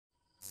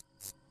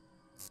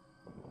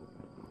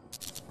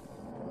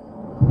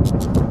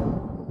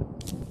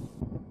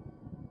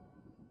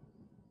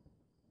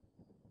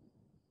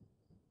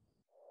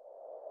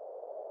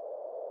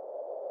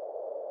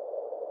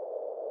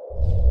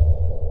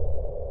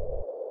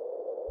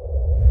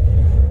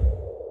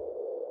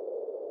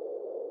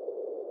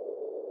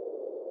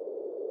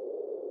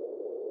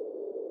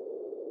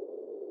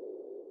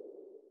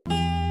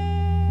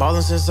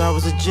Ballin' since I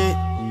was a jit.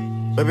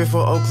 Way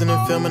before Oakland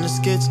and filming the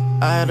skits,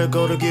 I had to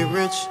go to get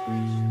rich.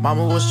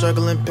 Mama was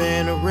struggling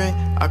paying the rent,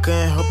 I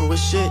couldn't help her with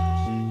shit.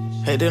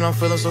 Hey, then I'm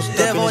feeling so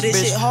stuck in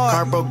this bitch.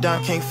 Car broke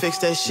down, can't fix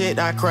that shit.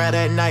 I cried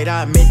at night,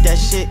 I admit that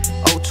shit.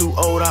 Oh, too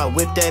old, I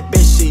whipped that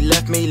bitch. She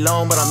left me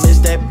alone, but I miss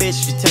that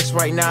bitch. She text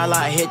right now,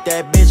 like hit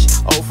that bitch.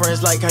 Old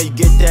friends like how you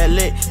get that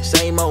lit.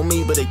 Same old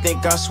me, but they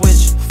think I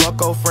switch.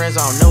 Fuck old friends,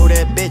 I don't know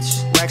that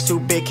bitch. Racks too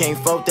big, can't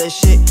fuck that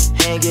shit.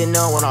 Ain't getting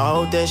on when I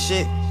hold that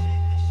shit.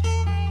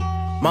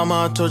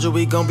 Mama, I told you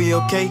we gon' be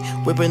okay.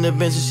 Whipping the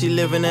bench and she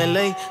live in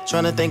LA.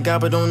 Tryna thank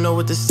God but don't know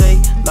what to say.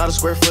 Lot of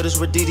square footage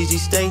where DDG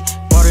stay.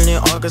 Bought it in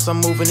August,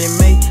 I'm moving in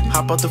May.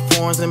 Hop out the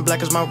foreigns and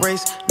black is my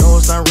race. No,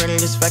 it's not renting,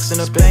 it's facts in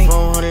the bank.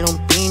 400 on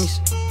beanies.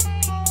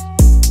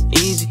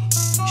 Easy.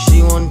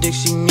 She want dick,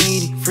 she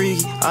needy.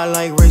 Freaky. I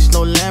like race,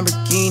 no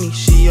Lamborghini.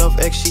 She off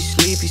X, she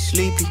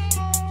sleepy.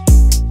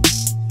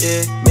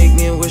 Yeah, make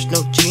me a wish,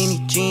 no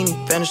genie.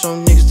 Vanish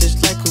on niggas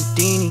just like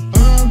Houdini.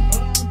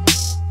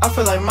 I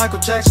feel like Michael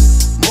Jackson.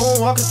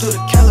 Moonwalking through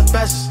the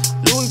Calabasas.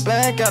 Louis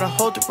bag, gotta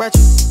hold the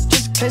ratchet.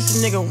 Just in case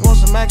a nigga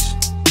wants some action.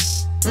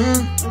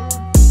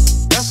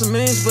 Got some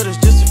millions, but it's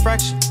just a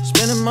fraction.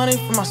 Spending money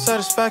for my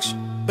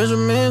satisfaction.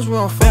 Benjamins, we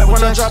don't fuck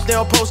with When I drop,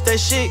 they'll post that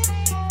shit.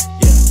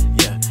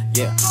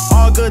 Yeah.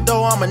 All good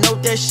though, I'ma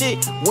note that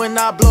shit. When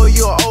I blow,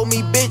 you'll owe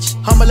me,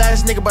 bitch. Humble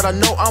ass nigga, but I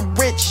know I'm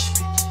rich.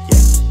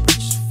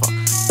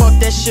 Fuck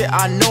that shit,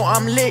 I know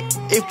I'm lit.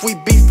 If we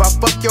beef, I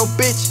fuck your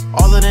bitch.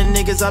 All of the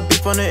niggas I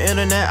beef on the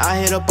internet, I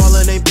hit up all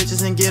of they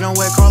bitches and get on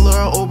wet. Call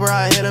her or Uber,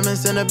 I hit them and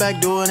send her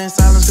back. Do it in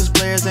silence, cause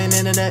players ain't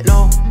internet.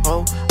 No,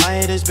 I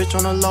hit this bitch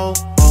on the low.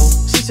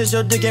 She said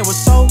your dick game was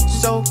so.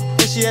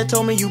 And she had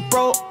told me you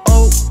broke.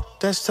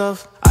 That's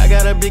tough. I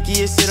got a blicky,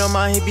 it sit on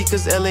my hippie,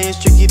 cause LA is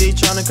tricky, they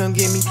tryna come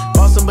get me.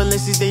 Bought some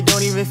Balenci's, they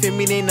don't even fit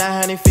me, they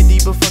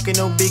 950, but fucking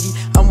no biggie.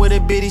 I'm with a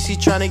biddy, she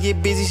tryna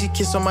get busy, she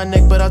kiss on my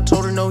neck, but I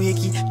told her no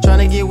hickey.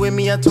 Tryna get with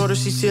me, I told her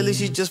she silly,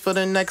 she just for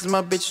the night, cause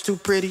my bitch is too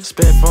pretty.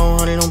 Spent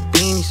 400 on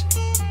beanies.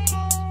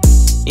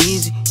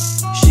 Easy.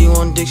 She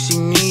want dick, she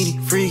needy.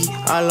 Freaky.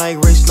 I like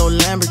race, no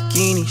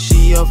Lamborghini.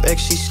 She off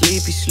X, she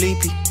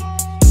sleepy.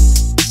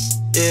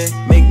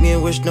 Yeah, make me a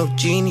wish, no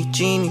genie.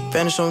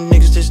 Vanish on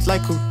niggas just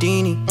like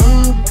Houdini.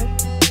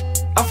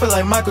 I feel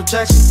like Michael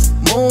Jackson.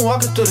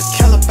 Moonwalking through the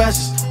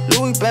Calabasas.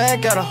 Louis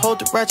bag, gotta hold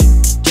the ratchet.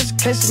 Just in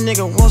case a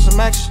nigga wants some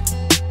action.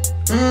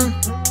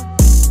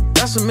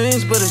 Got some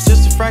millions, but it's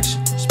just a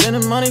fraction.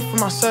 Spending money for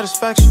my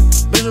satisfaction.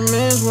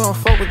 Benjamins, we don't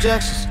fuck with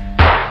Jacksons.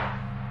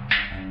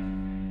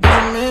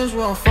 We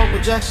don't fuck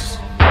with Jacksons.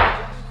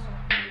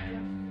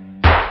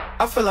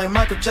 I feel like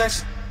Michael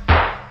Jackson.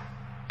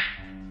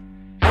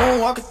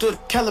 Moonwalking through the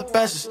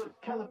Calabasas.